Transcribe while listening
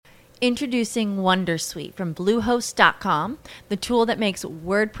Introducing Wondersuite from Bluehost.com, the tool that makes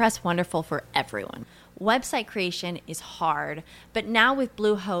WordPress wonderful for everyone. Website creation is hard, but now with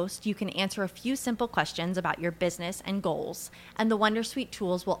Bluehost, you can answer a few simple questions about your business and goals, and the Wondersuite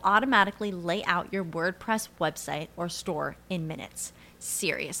tools will automatically lay out your WordPress website or store in minutes.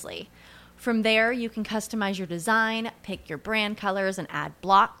 Seriously. From there, you can customize your design, pick your brand colors, and add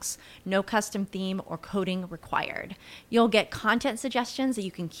blocks. No custom theme or coding required. You'll get content suggestions that you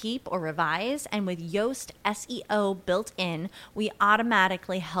can keep or revise, and with Yoast SEO built in, we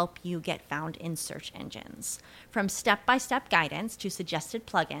automatically help you get found in search engines. From step-by-step guidance to suggested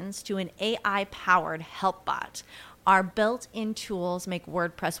plugins to an AI-powered help bot, our built-in tools make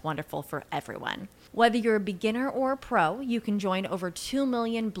WordPress wonderful for everyone. Whether you're a beginner or a pro, you can join over 2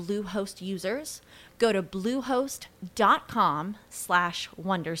 million Bluehost users. Go to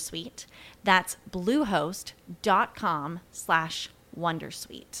bluehost.com/wondersuite. That's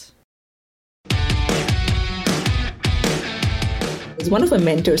bluehost.com/wondersuite. It's one of my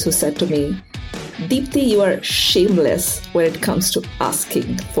mentors who said to me, "Deepti, you are shameless when it comes to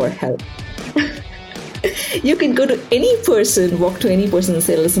asking for help." You can go to any person, walk to any person and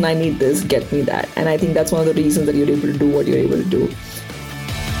say, "Listen, I need this, get me that." And I think that's one of the reasons that you're able to do what you're able to do.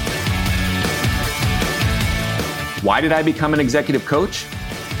 Why did I become an executive coach?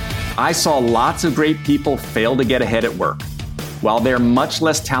 I saw lots of great people fail to get ahead at work, while their much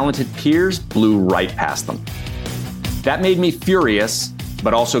less talented peers blew right past them. That made me furious,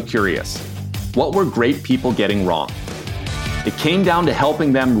 but also curious. What were great people getting wrong? It came down to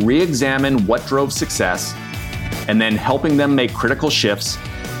helping them re-examine what drove success and then helping them make critical shifts,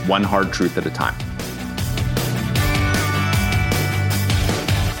 one hard truth at a time.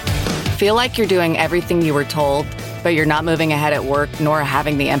 Feel like you're doing everything you were told, but you're not moving ahead at work nor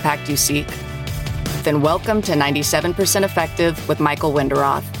having the impact you seek? Then welcome to 97% Effective with Michael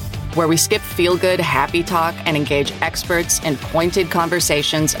Winderoth, where we skip feel-good, happy talk and engage experts in pointed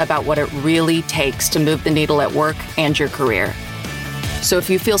conversations about what it really takes to move the needle at work and your career. So if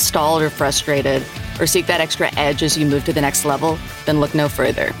you feel stalled or frustrated, or seek that extra edge as you move to the next level, then look no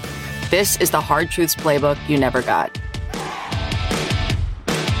further. This is the Hard Truths Playbook you never got.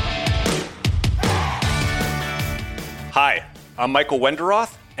 Hi, I'm Michael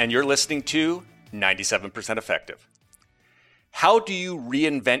Winderoth, and you're listening to 97% Effective. How do you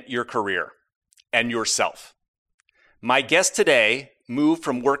reinvent your career and yourself? My guest today moved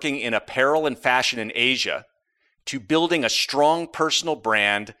from working in apparel and fashion in Asia to building a strong personal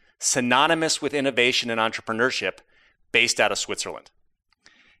brand synonymous with innovation and entrepreneurship based out of Switzerland.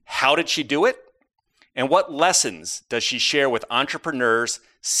 How did she do it? And what lessons does she share with entrepreneurs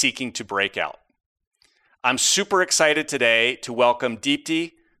seeking to break out? I'm super excited today to welcome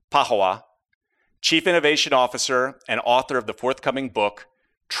Deepti Pahwa, Chief Innovation Officer and author of the forthcoming book,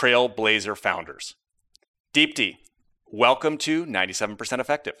 Trailblazer Founders. Deepti, welcome to 97%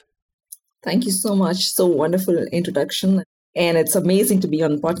 Effective. Thank you so much. So wonderful introduction. And it's amazing to be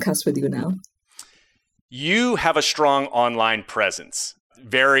on the podcast with you now. You have a strong online presence,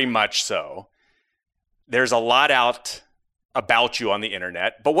 very much so. There's a lot out about you on the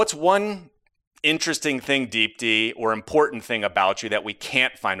internet, but what's one interesting thing, Deepti, or important thing about you that we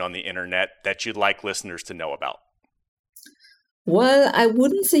can't find on the internet that you'd like listeners to know about? Well, I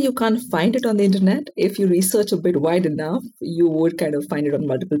wouldn't say you can't find it on the internet. If you research a bit wide enough, you would kind of find it on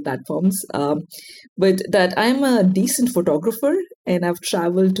multiple platforms. But that I'm a decent photographer, and I've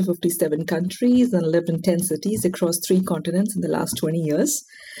traveled to 57 countries and lived in 10 cities across 3 continents in the last 20 years.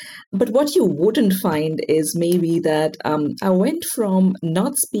 But what you wouldn't find is maybe that I went from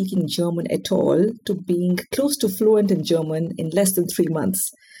not speaking German at all to being close to fluent in German in less than 3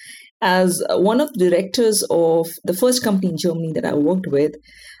 months. As one of the directors of the first company in Germany that I worked with,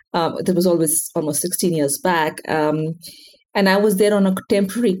 that was almost 16 years back, and I was there on a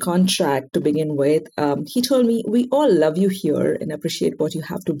temporary contract to begin with. He told me, "We all love you here and appreciate what you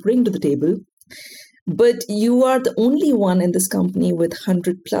have to bring to the table. But you are the only one in this company with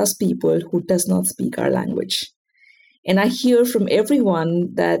 100 plus people who does not speak our language. And I hear from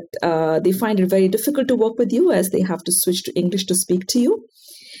everyone that they find it very difficult to work with you as they have to switch to English to speak to you.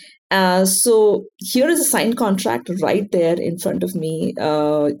 So here is a signed contract right there in front of me,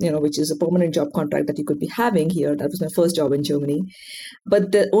 which is a permanent job contract that you could be having here. That was my first job in Germany.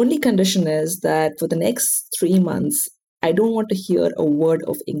 But the only condition is that for the next 3 months, I don't want to hear a word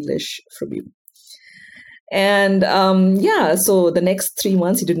of English from you." And so the next 3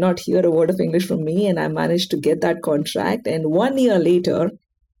 months, he did not hear a word of English from me, and I managed to get that contract. And 1 year later,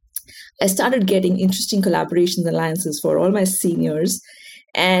 I started getting interesting collaborations and alliances for all my seniors.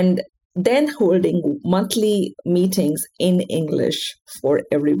 And then holding monthly meetings in English for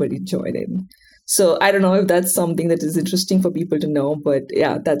everybody to join in. So I don't know if that's something that is interesting for people to know, but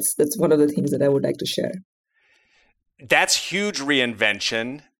yeah, that's one of the things that I would like to share. That's huge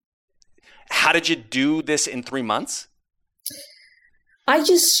reinvention. How did you do this in 3 months? I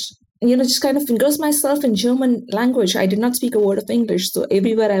just kind of engrossed myself in German language. I did not speak a word of English. So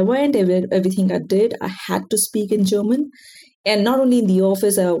everywhere I went, everything I did, I had to speak in German. And not only in the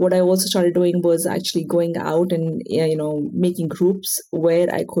office, what I also started doing was actually going out and, making groups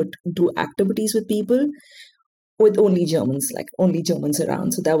where I could do activities with people with only Germans, like only Germans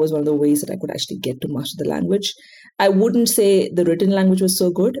around. So that was one of the ways that I could actually get to master the language. I wouldn't say the written language was so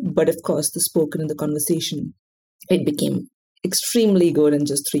good, but of course, the spoken and the conversation, it became extremely good in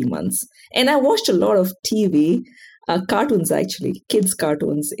just 3 months. And I watched a lot of TV, cartoons actually, kids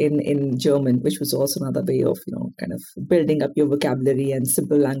cartoons in German, which was also another way of, kind of building up your vocabulary and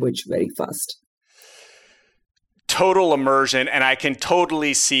simple language very fast. Total immersion. And I can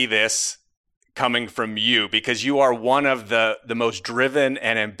totally see this coming from you because you are one of the most driven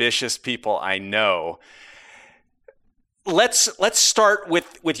and ambitious people I know. Let's start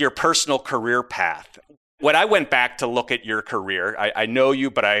with your personal career path. When I went back to look at your career, I know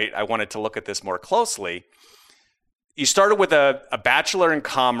you, but I wanted to look at this more closely. You started with a bachelor in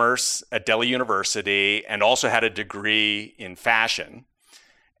commerce at Delhi University and also had a degree in fashion.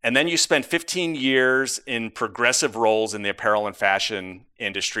 And then you spent 15 years in progressive roles in the apparel and fashion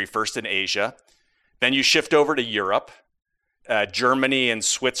industry, first in Asia. Then you shift over to Europe, Germany and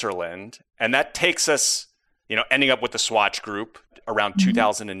Switzerland. And that takes us, ending up with the Swatch Group around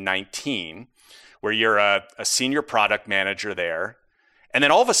 2019, where you're a senior product manager there. And then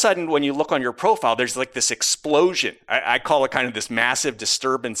all of a sudden, when you look on your profile, there's like this explosion. I call it kind of this massive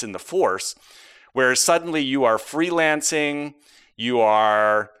disturbance in the force, where suddenly you are freelancing, you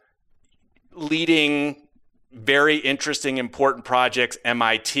are leading very interesting, important projects,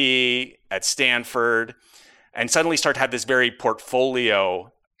 MIT, at Stanford, and suddenly start to have this very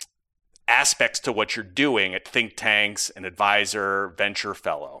portfolio aspects to what you're doing at think tanks, an advisor, venture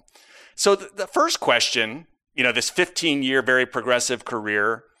fellow. So the first question, this 15-year very progressive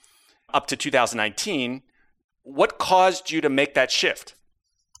career up to 2019, what caused you to make that shift?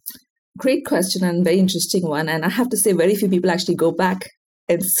 Great question and very interesting one. And I have to say very few people actually go back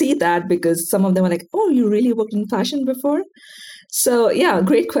and see that because some of them are like, oh, you really worked in fashion before? So yeah,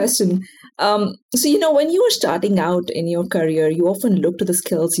 great question. When you are starting out in your career, you often look to the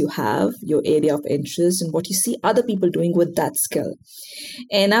skills you have, your area of interest, and what you see other people doing with that skill.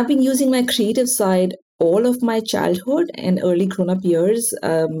 And I've been using my creative side all of my childhood and early grown-up years.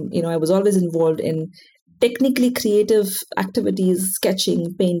 I was always involved in technically creative activities,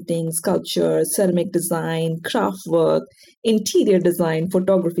 sketching, painting, sculpture, ceramic design, craft work, interior design,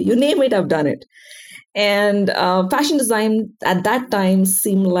 photography, you name it, I've done it. And fashion design at that time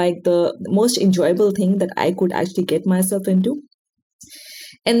seemed like the most enjoyable thing that I could actually get myself into.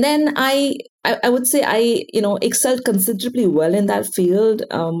 And then I would say I excelled considerably well in that field.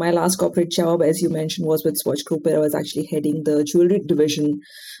 My last corporate job, as you mentioned, was with Swatch Group, where I was actually heading the jewelry division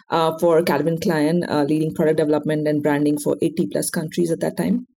for Calvin Klein, leading product development and branding for 80 plus countries at that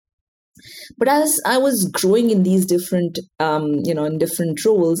time. But as I was growing in these different, in different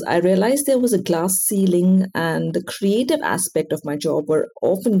roles, I realized there was a glass ceiling, and the creative aspect of my job were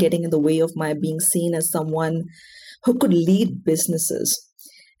often getting in the way of my being seen as someone who could lead businesses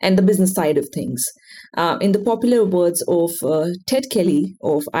and the business side of things. In the popular words of Ted Kelly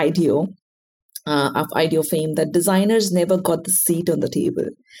of IDEO fame, that designers never got the seat on the table.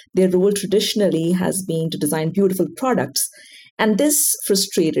 Their role traditionally has been to design beautiful products, and this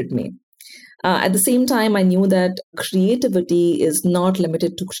frustrated me. At the same time, I knew that creativity is not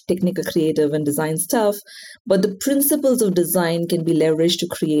limited to technical creative and design stuff, but the principles of design can be leveraged to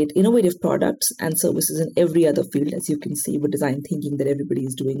create innovative products and services in every other field, as you can see with design thinking that everybody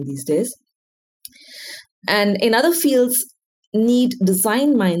is doing these days. And in other fields, need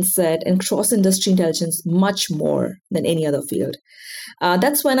design mindset and cross-industry intelligence much more than any other field.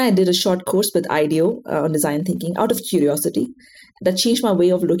 That's when I did a short course with IDEO on design thinking out of curiosity. That changed my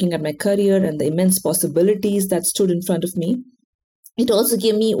way of looking at my career and the immense possibilities that stood in front of me. It also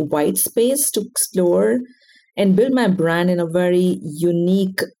gave me white space to explore and build my brand in a very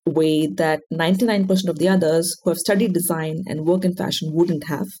unique way that 99% of the others who have studied design and work in fashion wouldn't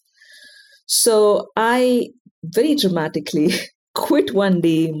have. So I very dramatically quit one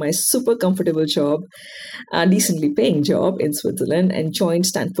day my super comfortable job, decently paying job in Switzerland, and joined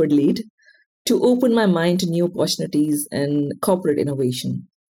Stanford Lead to open my mind to new opportunities and corporate innovation.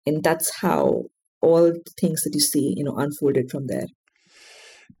 And that's how all the things that you see, unfolded from there.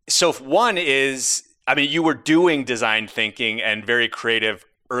 So one is, I mean, you were doing design thinking and very creative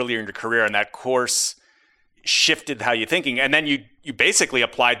earlier in your career, and that course shifted how you're thinking. And then you basically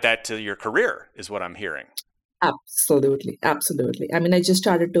applied that to your career, is what I'm hearing. Absolutely. Absolutely. I mean, I just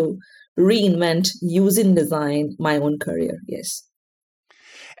started to reinvent using design my own career. Yes.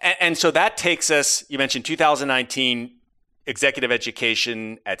 And so that takes us, you mentioned 2019 executive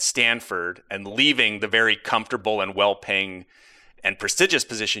education at Stanford and leaving the very comfortable and well-paying and prestigious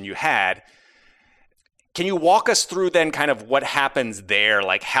position you had. Can you walk us through then kind of what happens there,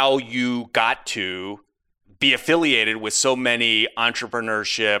 like how you got to be affiliated with so many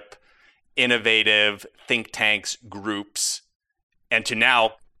entrepreneurship, innovative think tanks, groups, and to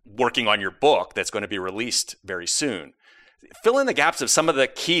now working on your book that's going to be released very soon? Fill in the gaps of some of the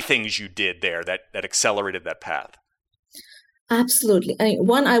key things you did there that accelerated that path. Absolutely.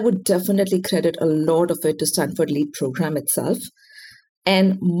 I would definitely credit a lot of it to Stanford Lead program itself.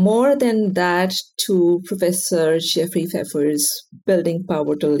 And more than that, to Professor Jeffrey Pfeffer's Building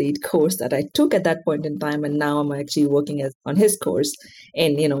Power to Lead course that I took at that point in time. And now I'm actually working on his course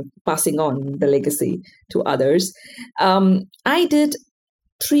and, passing on the legacy to others. I did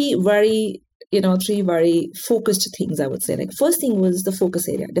three very focused things, I would say. Like, first thing was the focus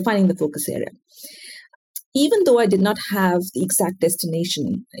area, defining the focus area. Even though I did not have the exact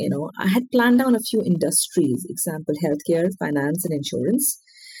destination, I had planned down a few industries, example, healthcare, finance, and insurance,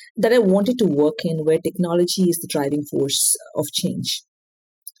 that I wanted to work in where technology is the driving force of change.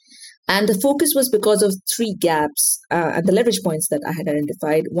 And the focus was because of three gaps and the leverage points that I had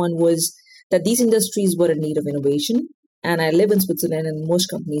identified. One was that these industries were in need of innovation. And I live in Switzerland, and most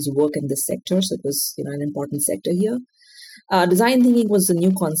companies work in this sector. So it was, an important sector here. Design thinking was a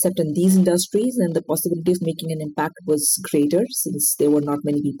new concept in these industries, and the possibility of making an impact was greater since there were not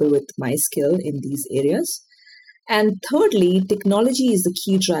many people with my skill in these areas. And thirdly, technology is the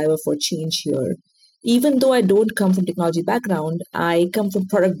key driver for change here. Even though I don't come from technology background, I come from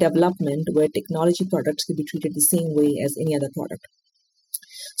product development where technology products can be treated the same way as any other product.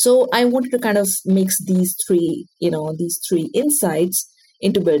 So I wanted to kind of mix these three insights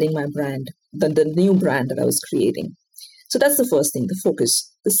into building my brand, the new brand that I was creating. So that's the first thing, the focus.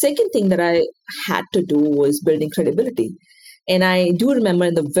 The second thing that I had to do was building credibility. And I do remember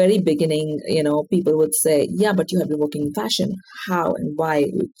in the very beginning, people would say, yeah, but you have been working in fashion. How and why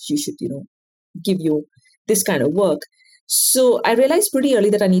you should, give you this kind of work. So I realized pretty early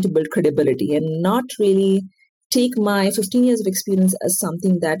that I need to build credibility and not really take my 15 years of experience as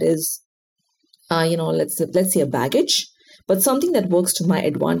something that is, let's say a baggage, but something that works to my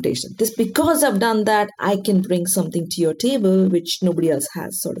advantage. This, because I've done that, I can bring something to your table which nobody else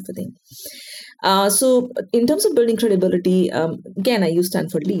has, sort of a thing. So in terms of building credibility, again, I use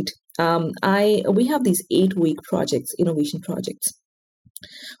Stanford Lead. We have these 8-week projects, innovation projects.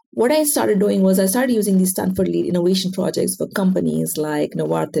 What I started doing was I started using these Stanford Lead innovation projects for companies like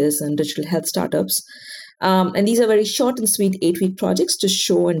Novartis and digital health startups. And these are very short and sweet 8-week projects to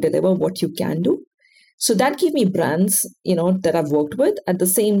show and deliver what you can do. So that gave me brands, that I've worked with. At the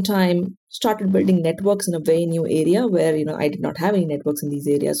same time, started building networks in a very new area where, I did not have any networks in these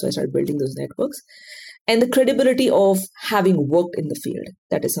areas. So I started building those networks. And the credibility of having worked in the field,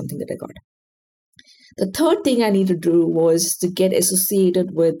 that is something that I got. The third thing I needed to do was to get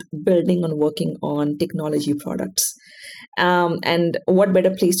associated with building and working on technology products. And what better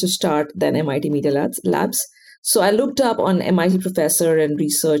place to start than MIT Media Labs? So I looked up on MIT professor and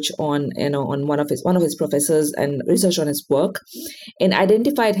research on one of his professors and research on his work, and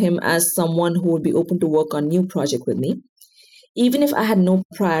identified him as someone who would be open to work on new project with me, even if I had no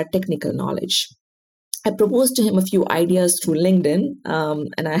prior technical knowledge. I proposed to him a few ideas through LinkedIn,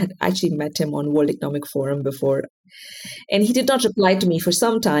 and I had actually met him on World Economic Forum before. And he did not reply to me for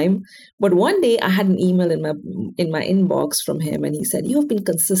some time. But one day I had an email in my inbox from him, and he said, "You have been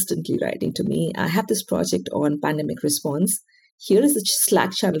consistently writing to me. I have this project on pandemic response. Here is the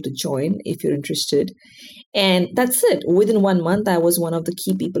Slack channel to join if you're interested." And that's it. Within 1 month, I was one of the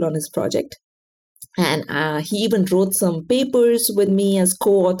key people on his project. And he even wrote some papers with me as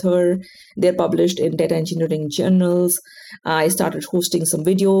co-author. They're published in data engineering journals. I started hosting some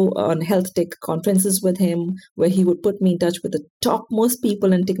video on health tech conferences with him, where he would put me in touch with the topmost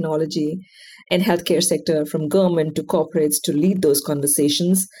people in technology and healthcare sector, from government to corporates, to lead those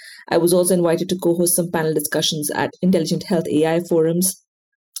conversations. I was also invited to co-host some panel discussions at Intelligent Health AI forums.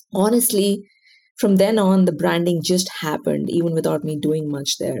 Honestly, from then on, the branding just happened, even without me doing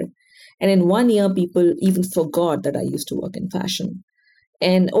much there. And in 1 year, people even forgot that I used to work in fashion.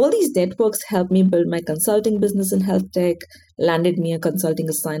 And all these networks helped me build my consulting business in health tech, landed me a consulting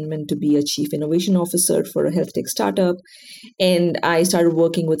assignment to be a chief innovation officer for a health tech startup. And I started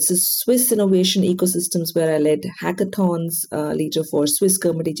working with Swiss innovation ecosystems where I led hackathons later for Swiss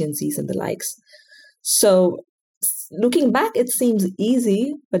government agencies and the likes. So looking back, it seems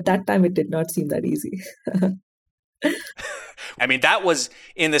easy, but that time it did not seem that easy. I mean, that was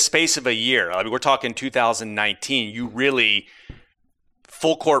in the space of a year. I mean, we're talking 2019. You really,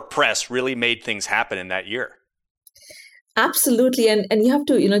 full court press, really made things happen in that year. Absolutely. And you have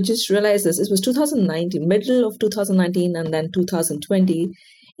to, just realize this. It was 2019, middle of 2019, and then 2020.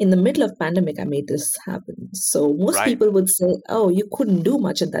 In the middle of pandemic, I made this happen. So most people would say, oh, you couldn't do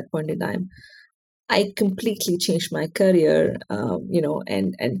much at that point in time. I completely changed my career,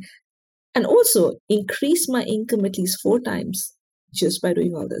 and also increased my income at least 4 times just by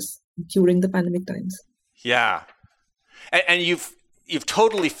doing all this during the pandemic times. Yeah. And you've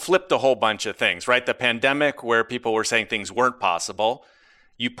totally flipped a whole bunch of things, right? The pandemic, where people were saying things weren't possible,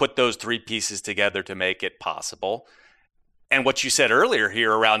 you put those 3 pieces together to make it possible. And what you said earlier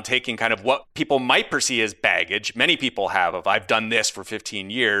here around taking kind of what people might perceive as baggage, many people have of, I've done this for 15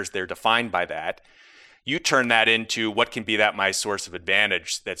 years, they're defined by that. You turn that into what can be that my source of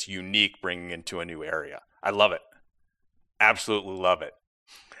advantage that's unique, bringing into a new area. I love it. Absolutely love it.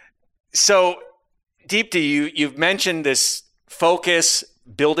 So, Deepti, you've mentioned this focus,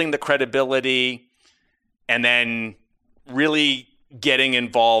 building the credibility, and then really getting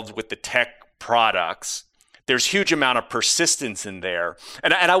involved with the tech products. There's huge amount of persistence in there.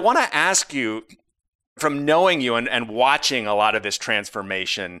 And I want to ask you, from knowing you and watching a lot of this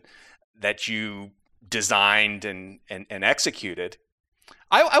transformation that you designed and executed,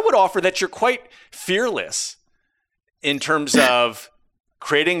 I would offer that you're quite fearless in terms of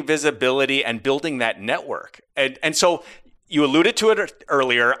creating visibility and building that network. And so you alluded to it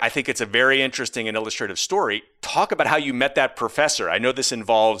earlier. I think it's a very interesting and illustrative story. Talk about how you met that professor. I know this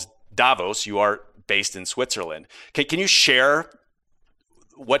involves Davos. You are based in Switzerland. Can you share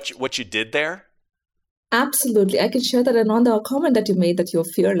what you did there? Absolutely. I can share that. And on the comment that you made that you're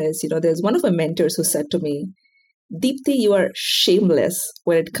fearless, there's one of my mentors who said to me, Deepti, you are shameless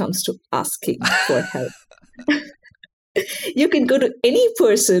when it comes to asking for help. You can go to any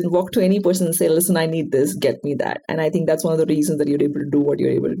person, walk to any person and say, listen, I need this, get me that. And I think that's one of the reasons that you're able to do what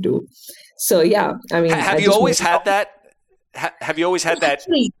you're able to do. So yeah, I mean, have you always had that? Have you always had that?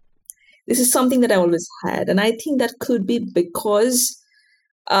 Actually, this is something that I always had. And I think that could be because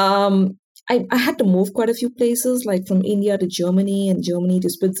I had to move quite a few places, like from India to Germany and Germany to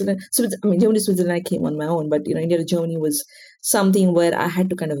Switzerland. So, Germany to Switzerland, I came on my own, but, India to Germany was something where I had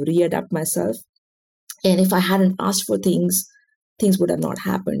to kind of readapt myself. And if I hadn't asked for things would have not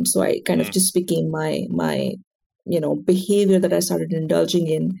happened. So I kind of just became my behavior that I started indulging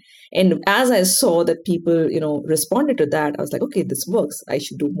in. And as I saw that people, responded to that, I was like, okay, this works. I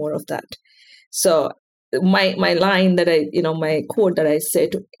should do more of that. So my line that my quote that I say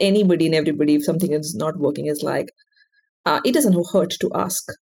to anybody and everybody if something is not working is like, it doesn't hurt to ask.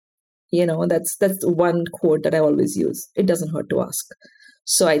 That's one quote that I always use. It doesn't hurt to ask.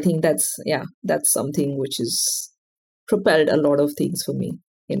 So I think that's something which has propelled a lot of things for me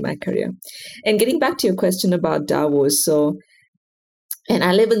in my career. And getting back to your question about Davos, and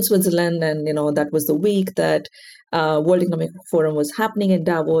I live in Switzerland, and that was the week that World Economic Forum was happening in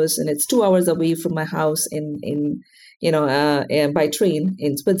Davos, and it's 2 hours away from my house by train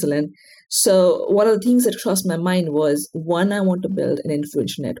in Switzerland. So one of the things that crossed my mind was, one, I want to build an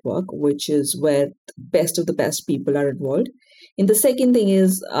influential network, which is where the best of the best people are involved. And the second thing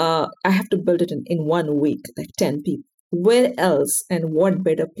is, I have to build it in 1 week, like 10 people. Where else and what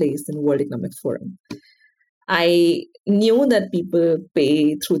better place than World Economic Forum? I knew that people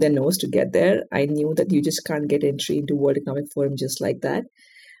pay through their nose to get there. I knew that you just can't get entry into World Economic Forum just like that.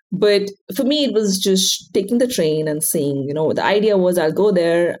 But for me, it was just taking the train and seeing, the idea was I'll go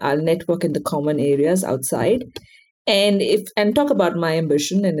there, I'll network in the common areas outside, and talk about my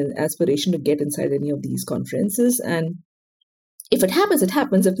ambition and aspiration to get inside any of these conferences. And if it happens, it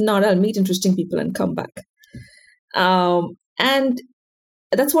happens. If not, I'll meet interesting people and come back. And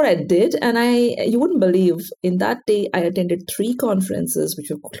that's what I did. And you wouldn't believe, in that day, I attended 3 conferences, which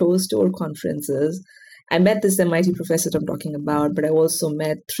were closed-door conferences. I met this MIT professor that I'm talking about, but I also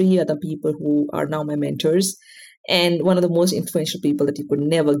met 3 other people who are now my mentors. And one of the most influential people that you could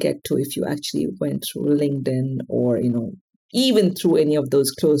never get to if you actually went through LinkedIn or, even through any of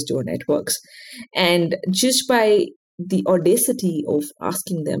those closed-door networks. And just by the audacity of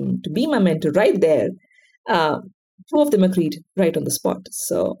asking them to be my mentor right there, 2 of them agreed right on the spot.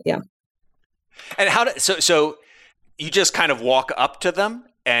 So, yeah. And so you just kind of walk up to them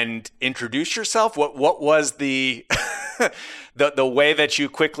and introduce yourself? What was the the way that you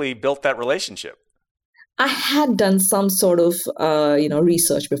quickly built that relationship? I had done some sort of,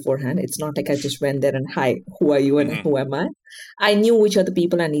 research beforehand. It's not like I just went there and, hi, who are you and who am I? I knew which are the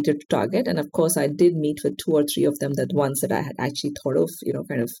people I needed to target. And of course, I did meet with 2 or 3 of them, that ones that I had actually thought of,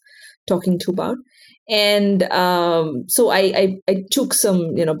 kind of talking to about. And so I took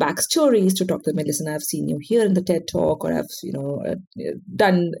some, backstories to talk to them. Listen, I've seen you here in the TED Talk, or I've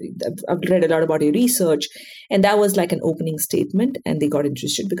read a lot about your research. And that was like an opening statement, and they got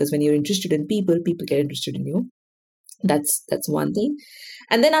interested, because when you're interested in people, people get interested in you. That's one thing.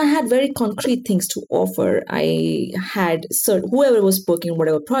 And then I had very concrete things to offer. I had whoever was working on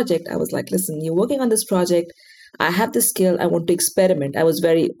whatever project, I was like, listen, you're working on this project. I have this skill. I want to experiment. I was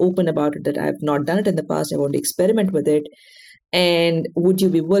very open about it, that I have not done it in the past. I want to experiment with it. And would you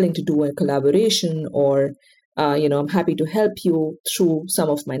be willing to do a collaboration, or, I'm happy to help you through some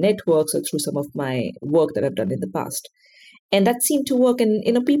of my networks or through some of my work that I've done in the past. And that seemed to work. And,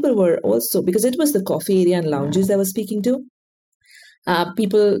 people were also, because it was the coffee area and lounges I was speaking to,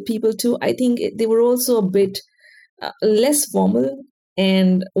 people too, I think they were also a bit less formal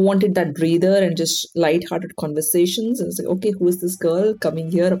and wanted that breather and just light-hearted conversations. And it's like, okay, who is this girl coming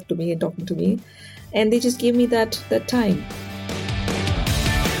here up to me and talking to me? And they just gave me that time.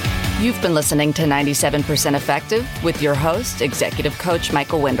 You've been listening to 97% Effective with your host, executive coach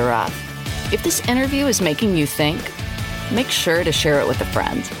Michael Winderoth. If this interview is making you think, make sure to share it with a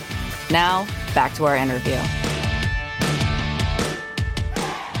friend. Now, back to our interview.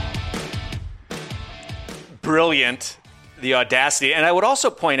 Brilliant. The audacity. And I would also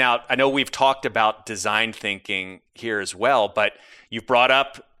point out, I know we've talked about design thinking here as well, but you've brought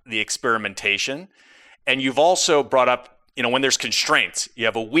up the experimentation, and you've also brought up, when there's constraints, you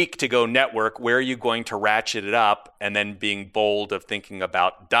have a week to go network, where are you going to ratchet it up? And then being bold of thinking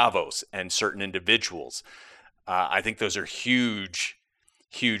about Davos and certain individuals. I think those are huge,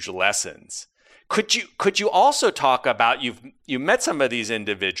 huge lessons. Could you also talk about, you met some of these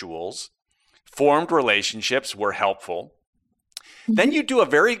individuals, formed relationships, were helpful. Then you do a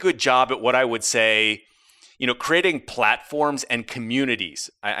very good job at what I would say, creating platforms and communities.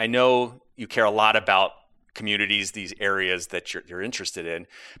 I know you care a lot about communities, these areas that you're interested in,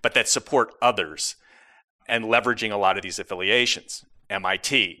 but that support others, and leveraging a lot of these affiliations,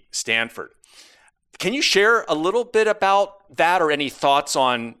 MIT, Stanford. Can you share a little bit about that, or any thoughts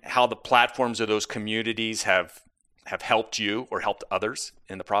on how the platforms of those communities have helped you or helped others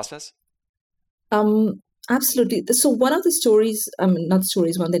in the process? Absolutely. So one of the stories, one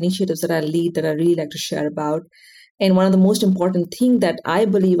of the initiatives that I lead that I really like to share about, and one of the most important thing that I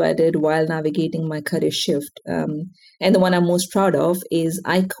believe I did while navigating my career shift, and the one I'm most proud of, is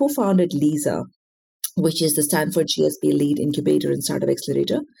I co-founded LISA, which is the Stanford GSB Lead Incubator and Startup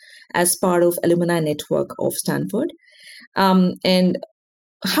Accelerator, as part of alumni network of Stanford. And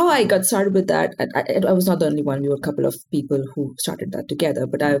how I got started with that, I was not the only one. We were a couple of people who started that together,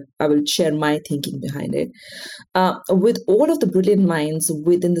 but I will share my thinking behind it. With all of the brilliant minds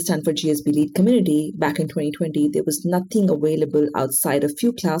within the Stanford GSB Lead community back in 2020, there was nothing available outside a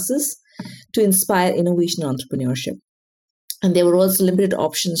few classes to inspire innovation and entrepreneurship. And there were also limited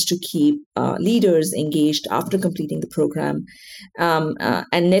options to keep leaders engaged after completing the program, and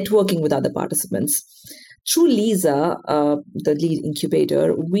networking with other participants. Through LISA, the Lead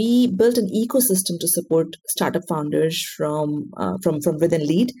Incubator, we built an ecosystem to support startup founders from within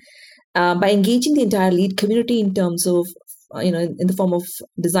Lead, by engaging the entire Lead community in terms of, in the form of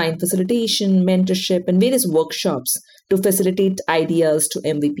design facilitation, mentorship, and various workshops to facilitate ideas to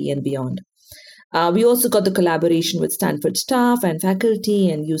MVP and beyond. We also got the collaboration with Stanford staff and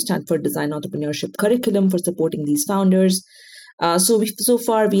faculty, and used Stanford Design Entrepreneurship curriculum for supporting these founders. So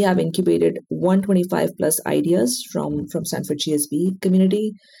far, we have incubated 125 plus ideas from Stanford GSB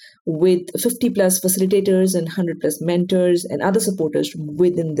community, with 50 plus facilitators and 100 plus mentors and other supporters from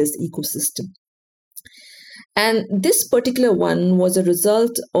within this ecosystem. And this particular one was a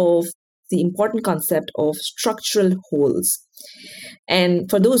result of the important concept of structural holes. And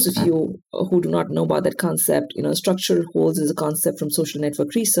for those of you who do not know about that concept, structural holes is a concept from social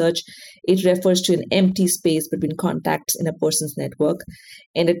network research. It refers to an empty space between contacts in a person's network.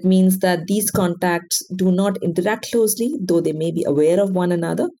 And it means that these contacts do not interact closely, though they may be aware of one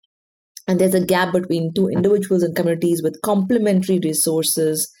another. And there's a gap between two individuals and communities with complementary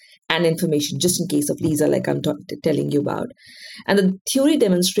resources and information, just in case of LISA, like I'm telling you about. And the theory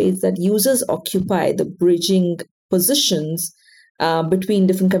demonstrates that users occupy the bridging positions between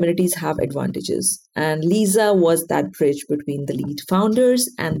different communities have advantages. And LISA was that bridge between the Lead founders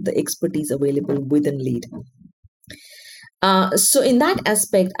and the expertise available within Lead. So in that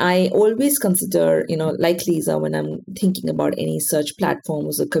aspect, I always consider, like Lisa, when I'm thinking about any such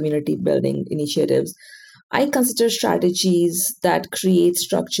platforms or community building initiatives, I consider strategies that create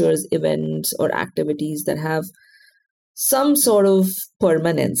structures, events, or activities that have some sort of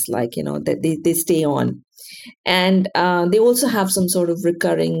permanence, like, that they stay on. And they also have some sort of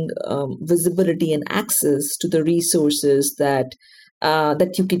recurring visibility and access to the resources that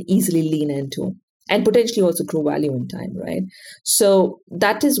you can easily lean into and potentially also grow value in time, right? So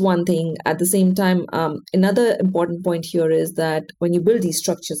that is one thing. At the same time, another important point here is that when you build these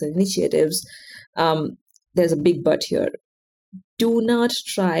structures and initiatives, there's a big but here. Do not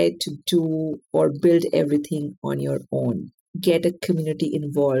try to do or build everything on your own. Get a community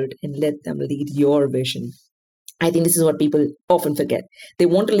involved and let them lead your vision. I think this is what people often forget. They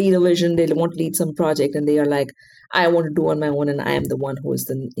want to lead a vision, they want to lead some project, and they are like, I want to do on my own, and I am the one who is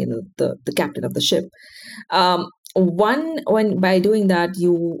the captain of the ship. When by doing that,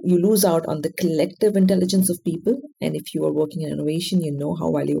 you lose out on the collective intelligence of people, and if you are working in innovation, you know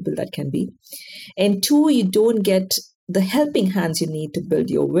how valuable that can be. And two, you don't get the helping hands you need to build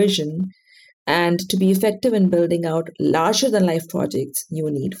your vision. And to be effective in building out larger than life projects, you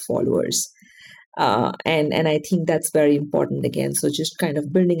need followers. And I think that's very important again. So just kind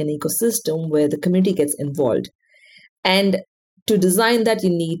of building an ecosystem where the community gets involved. And to design that, you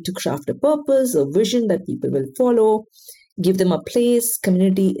need to craft a purpose, a vision that people will follow, give them a place,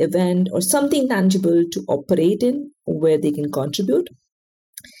 community event, or something tangible to operate in where they can contribute.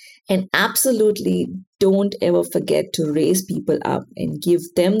 And absolutely don't ever forget to raise people up and give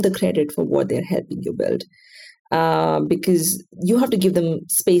them the credit for what they're helping you build. Because you have to give them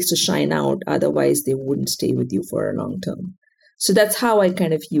space to shine out. Otherwise, they wouldn't stay with you for a long term. So that's how I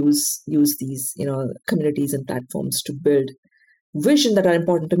kind of use these, communities and platforms to build vision that are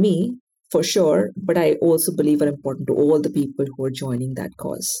important to me, for sure. But I also believe are important to all the people who are joining that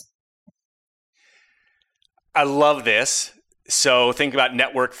cause. I love this. So think about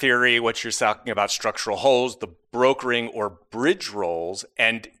network theory, what you're talking about, structural holes, the brokering or bridge roles.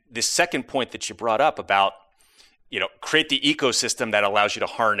 And the second point that you brought up about create the ecosystem that allows you to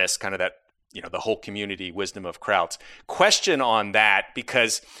harness kind of that, the whole community wisdom of crowds. Question on that,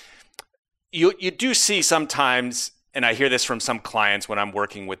 because you do see sometimes, and I hear this from some clients when I'm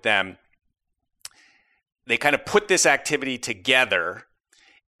working with them, they kind of put this activity together,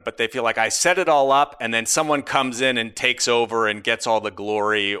 but they feel like I set it all up and then someone comes in and takes over and gets all the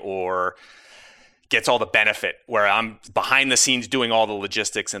glory or gets all the benefit, where I'm behind the scenes doing all the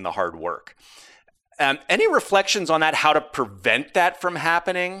logistics and the hard work. Any reflections on that, how to prevent that from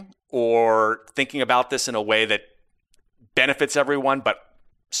happening, or thinking about this in a way that benefits everyone but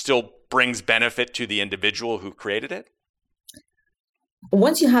still brings benefit to the individual who created it?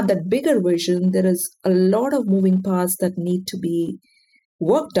 Once you have that bigger vision, there is a lot of moving parts that need to be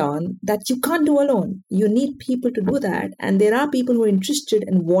worked on that you can't do alone. You need people to do that. And there are people who are interested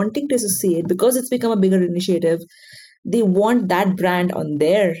in wanting to associate because it's become a bigger initiative. They want that brand on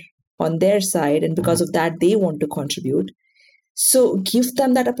their side, and because of that they want to contribute. So give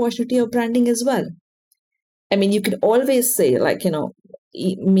them that opportunity of branding as well. I mean, you can always say, like,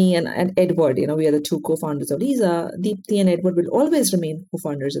 me and Edward, we are the two co-founders of Lisa. Deepti and Edward will always remain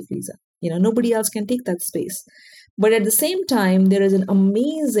co-founders of Lisa. Nobody else can take that space. But at the same time, there is an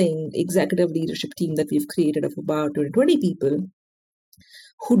amazing executive leadership team that we've created of about 20 people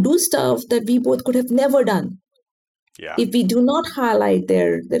who do stuff that we both could have never done. Yeah. If we do not highlight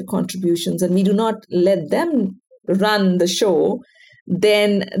their contributions and we do not let them run the show,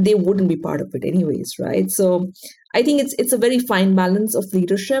 then they wouldn't be part of it anyways, right? So I think it's a very fine balance of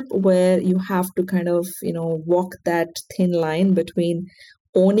leadership where you have to kind of, walk that thin line between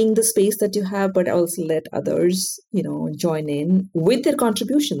owning the space that you have, but also let others, join in with their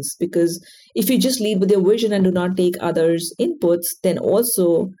contributions. Because if you just lead with your vision and do not take others' inputs, then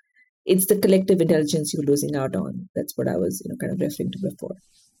also it's the collective intelligence you're losing out on. That's what I was, kind of referring to before.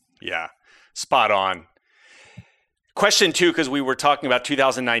 Yeah, spot on. Question two, because we were talking about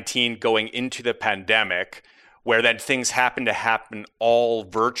 2019 going into the pandemic, where then things happen all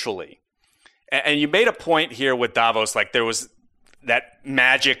virtually. And you made a point here with Davos, like there was that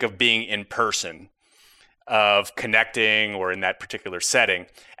magic of being in person, of connecting, or in that particular setting.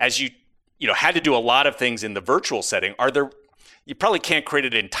 As you had to do a lot of things in the virtual setting, you probably can't create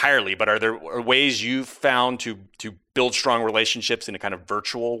it entirely, but are there ways you've found to build strong relationships in a kind of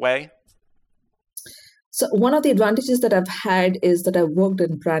virtual way? So one of the advantages that I've had is that I've worked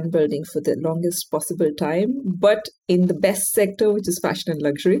in brand building for the longest possible time, but in the best sector, which is fashion and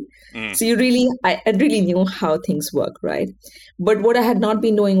luxury. So I really knew how things work, right? But what I had not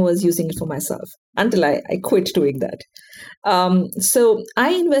been doing was using it for myself until I quit doing that. So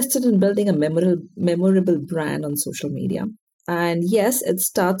I invested in building a memorable brand on social media. And yes, it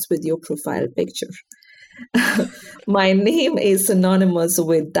starts with your profile picture. My name is synonymous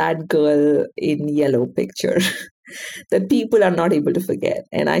with that girl in yellow picture that people are not able to forget.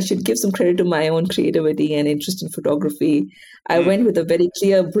 And I should give some credit to my own creativity and interest in photography. I went with a very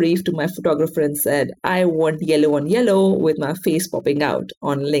clear brief to my photographer and said, I want yellow on yellow with my face popping out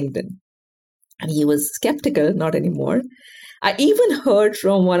on LinkedIn. And he was skeptical, not anymore. I even heard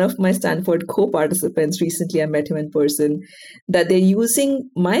from one of my Stanford co-participants recently, I met him in person, that they're using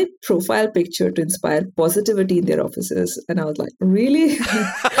my profile picture to inspire positivity in their offices. And I was like, really?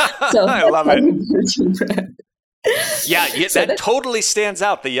 So I love it. Brand. Yeah, So that totally stands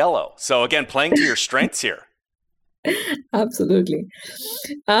out, the yellow. So again, playing to your strengths here. Absolutely.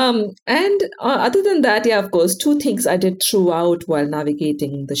 And other than that, yeah, of course, two things I did throughout while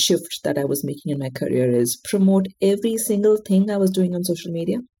navigating the shift that I was making in my career is promote every single thing I was doing on social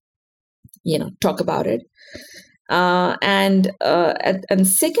media, talk about it. And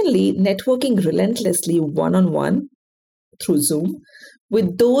secondly, networking relentlessly one-on-one through Zoom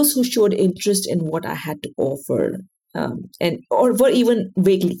with those who showed interest in what I had to offer or were even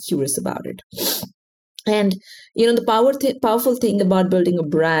vaguely curious about it. And, the powerful thing about building a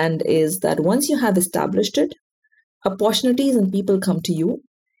brand is that once you have established it, opportunities and people come to you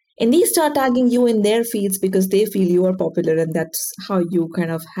and they start tagging you in their feeds because they feel you are popular, and that's how you kind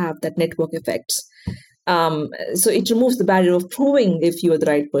of have that network effect. So it removes the barrier of proving if you are the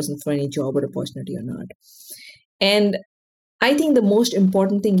right person for any job or opportunity or not. And I think the most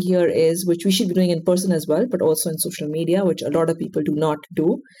important thing here is, which we should be doing in person as well, but also in social media, which a lot of people do not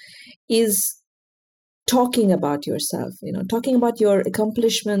do, is talking about yourself. Talking about your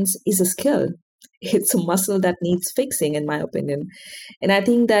accomplishments is a skill. It's a muscle that needs fixing, in my opinion. And I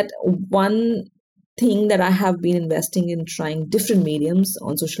think that one thing that I have been investing in, trying different mediums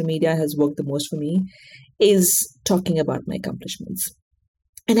on social media, has worked the most for me, is talking about my accomplishments.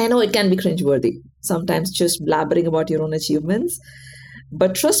 And I know it can be cringeworthy, sometimes just blabbering about your own achievements.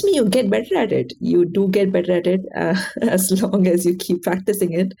 But trust me, you get better at it. You do get better at it as long as you keep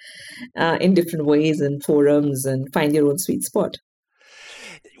practicing it in different ways and forums and find your own sweet spot.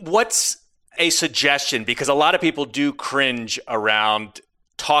 What's a suggestion? Because a lot of people do cringe around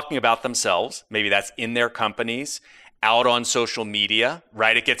talking about themselves. Maybe that's in their companies, out on social media,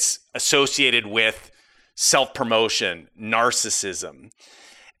 right? It gets associated with self-promotion, narcissism.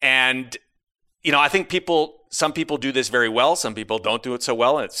 And, I think some people do this very well. Some people don't do it so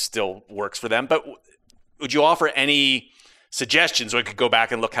well, and it still works for them. But would you offer any suggestions? We could go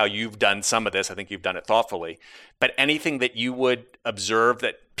back and look how you've done some of this. I think you've done it thoughtfully. But anything that you would observe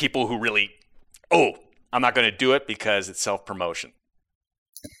that people who really, I'm not going to do it because it's self-promotion?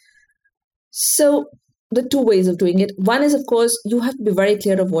 So the two ways of doing it. One is, of course, you have to be very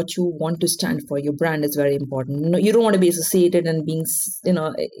clear of what you want to stand for. Your brand is very important. You don't want to be associated and being,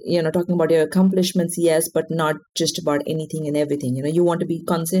 talking about your accomplishments, yes, but not just about anything and everything. You want to be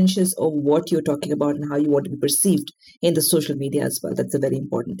conscientious of what you're talking about and how you want to be perceived in the social media as well. That's a very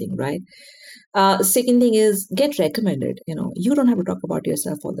important thing, right? Second thing is get recommended. You don't have to talk about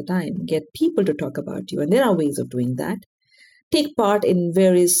yourself all the time. Get people to talk about you. And there are ways of doing that. Take part in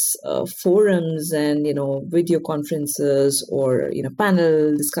various forums and video conferences or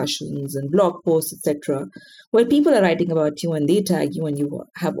panel discussions and blog posts, etc., where people are writing about you and they tag you, and you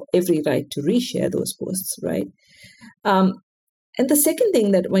have every right to reshare those posts, right? And the second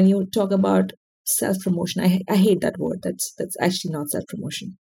thing, that when you talk about self-promotion, I hate that word. That's actually not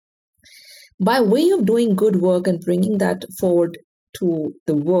self-promotion. By way of doing good work and bringing that forward to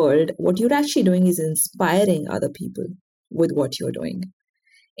the world, what you're actually doing is inspiring other people with what you're doing.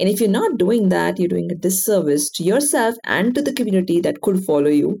 And if you're not doing that, you're doing a disservice to yourself and to the community that could follow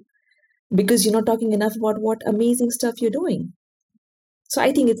you, because you're not talking enough about what amazing stuff you're doing. So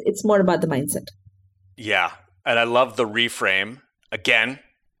I think it's more about the mindset. Yeah. And I love the reframe. Again,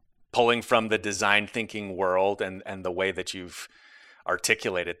 pulling from the design thinking world and the way that you've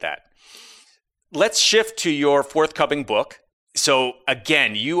articulated that. Let's shift to your forthcoming book. So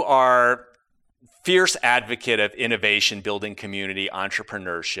again, you are fierce advocate of innovation, building community,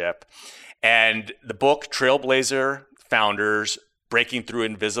 entrepreneurship. And the book, Trailblazer Founders, Breaking Through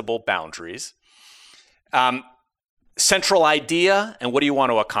Invisible Boundaries. Central idea, and what do you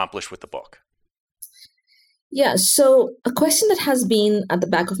want to accomplish with the book? Yeah, so a question that has been at the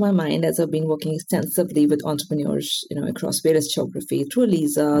back of my mind as I've been working extensively with entrepreneurs, across various geography through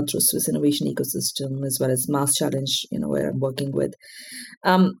LISA, through Swiss Innovation Ecosystem, as well as Mass Challenge, where I'm working with,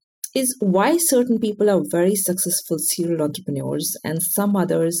 um, is why certain people are very successful serial entrepreneurs and some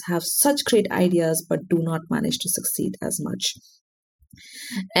others have such great ideas but do not manage to succeed as much.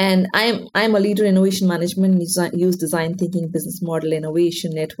 And I'm a leader in innovation management, use design thinking, business model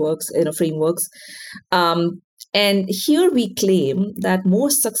innovation networks, frameworks. Um, and here we claim that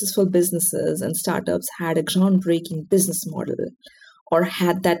most successful businesses and startups had a groundbreaking business model or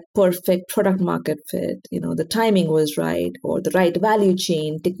had that perfect product market fit, the timing was right, or the right value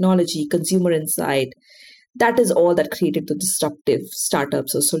chain, technology, consumer insight. That is all that created the disruptive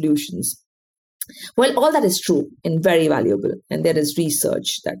startups or solutions. Well, all that is true and very valuable, and there is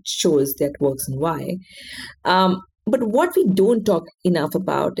research that shows that works and why. But what we don't talk enough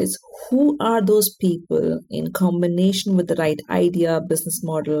about is who are those people in combination with the right idea, business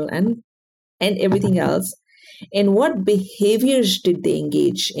model, and everything else, and what behaviors did they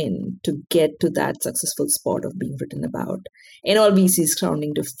engage in to get to that successful spot of being written about? And all VCs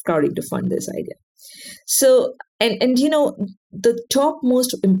crowding to fund this idea. So, and the top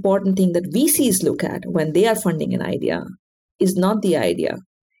most important thing that VCs look at when they are funding an idea is not the idea,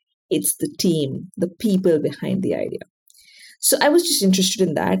 it's the team, the people behind the idea. So I was just interested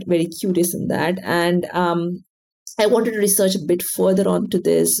in that, very curious in that. And I wanted to research a bit further onto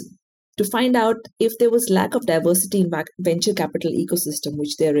this to find out if there was lack of diversity in venture capital ecosystem,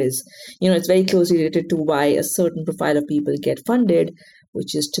 which there is. It's very closely related to why a certain profile of people get funded,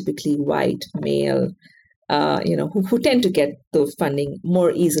 which is typically white, male, who tend to get the funding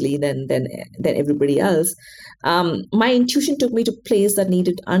more easily than everybody else. My intuition took me to place that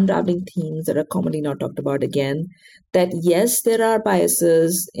needed unraveling themes that are commonly not talked about again. That yes, there are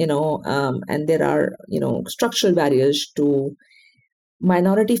biases, and there are structural barriers to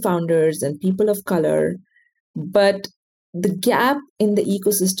minority founders and people of color, but the gap in the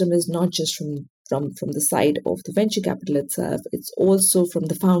ecosystem is not just from the side of the venture capital itself, it's also from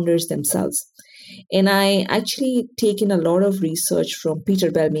the founders themselves. And I actually taken a lot of research from Peter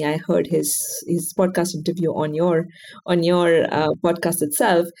Bellamy. I heard his podcast interview on your podcast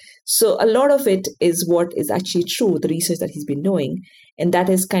itself. So a lot of it is what is actually true, the research that he's been doing, and that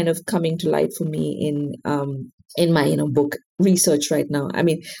is kind of coming to light for me in my book research right now.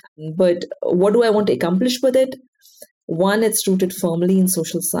 But what do I want to accomplish with it? One, it's rooted firmly in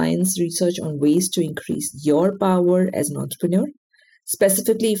social science research on ways to increase your power as an entrepreneur,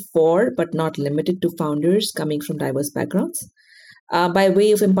 specifically for, but not limited to, founders coming from diverse backgrounds, by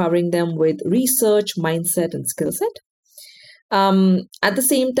way of empowering them with research, mindset, and skill set. At the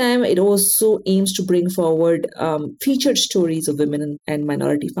same time, it also aims to bring forward featured stories of women and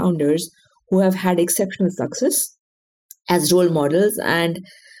minority founders who have had exceptional success as role models and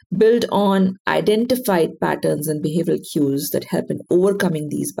build on identified patterns and behavioral cues that help in overcoming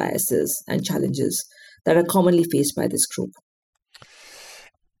these biases and challenges that are commonly faced by this group.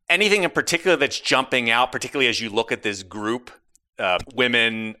 Anything in particular that's jumping out, particularly as you look at this group,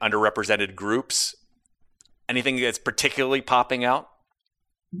 women, underrepresented groups? Anything that's particularly popping out?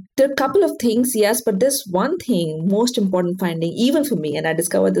 There are a couple of things, yes, but this one thing, most important finding, even for me, and I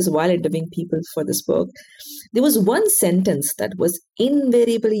discovered this while interviewing people for this book, there was one sentence that was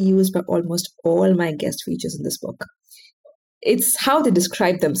invariably used by almost all my guest features in this book. It's how they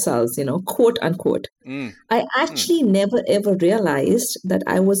describe themselves, quote unquote. I actually never ever realized that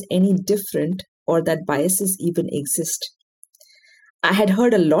I was any different or that biases even exist. I had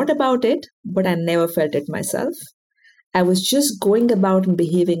heard a lot about it, but I never felt it myself. I was just going about and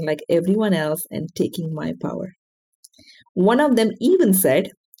behaving like everyone else and taking my power. One of them even said,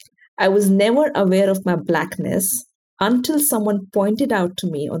 I was never aware of my blackness until someone pointed out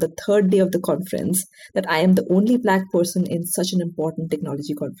to me on the third day of the conference that I am the only Black person in such an important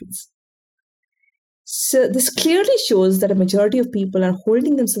technology conference. So this clearly shows that a majority of people are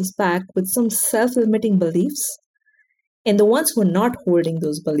holding themselves back with some self-limiting beliefs, and the ones who are not holding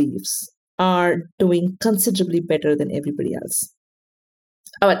those beliefs are doing considerably better than everybody else.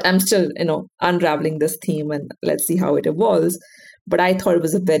 But I'm still, unraveling this theme, and let's see how it evolves. But I thought it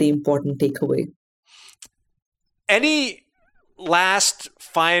was a very important takeaway. Any last,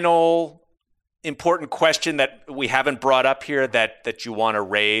 final, important question that we haven't brought up here that you want to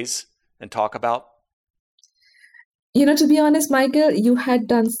raise and talk about? To be honest, Michael, you had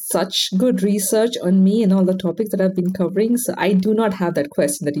done such good research on me and all the topics that I've been covering. So I do not have that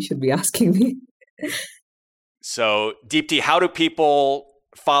question that you should be asking me. So, Deepti, how do people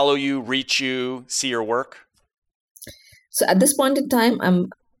follow you, reach you, see your work? So at this point in time, I'm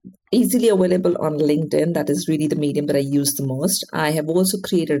easily available on LinkedIn. That is really the medium that I use the most. I have also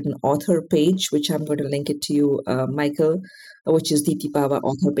created an author page, which I'm going to link it to you, Michael, which is Deepti Pahwa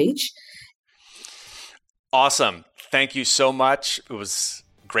author page. Awesome. Thank you so much. It was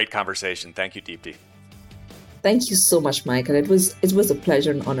a great conversation. Thank you, Deepti. Thank you so much, Michael. It was a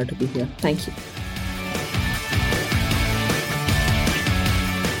pleasure and honor to be here. Thank you.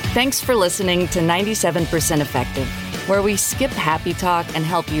 Thanks for listening to 97% Effective, where we skip happy talk and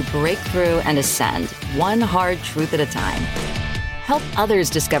help you break through and ascend one hard truth at a time. Help others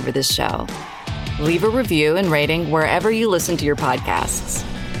discover this show. Leave a review and rating wherever you listen to your podcasts.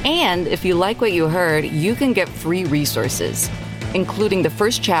 And if you like what you heard, you can get free resources, including the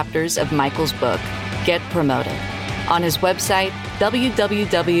first chapters of Michael's book, Get Promoted, on his website,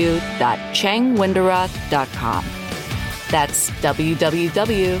 www.changwinderoth.com. That's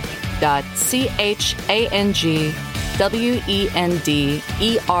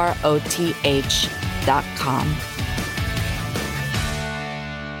www.changwenderoth.com.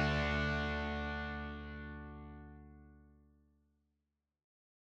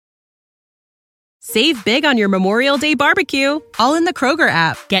 Save big on your Memorial Day barbecue, all in the Kroger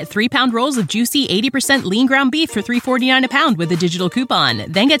app. Get 3-pound rolls of juicy 80% lean ground beef for $3.49 a pound with a digital coupon.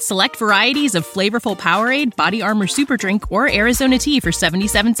 Then get select varieties of flavorful Powerade, Body Armor Super Drink, or Arizona tea for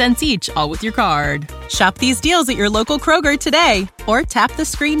 77 cents each, all with your card. Shop these deals at your local Kroger today, or tap the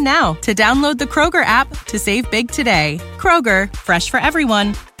screen now to download the Kroger app to save big today. Kroger, fresh for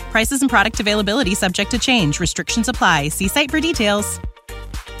everyone. Prices and product availability subject to change. Restrictions apply. See site for details.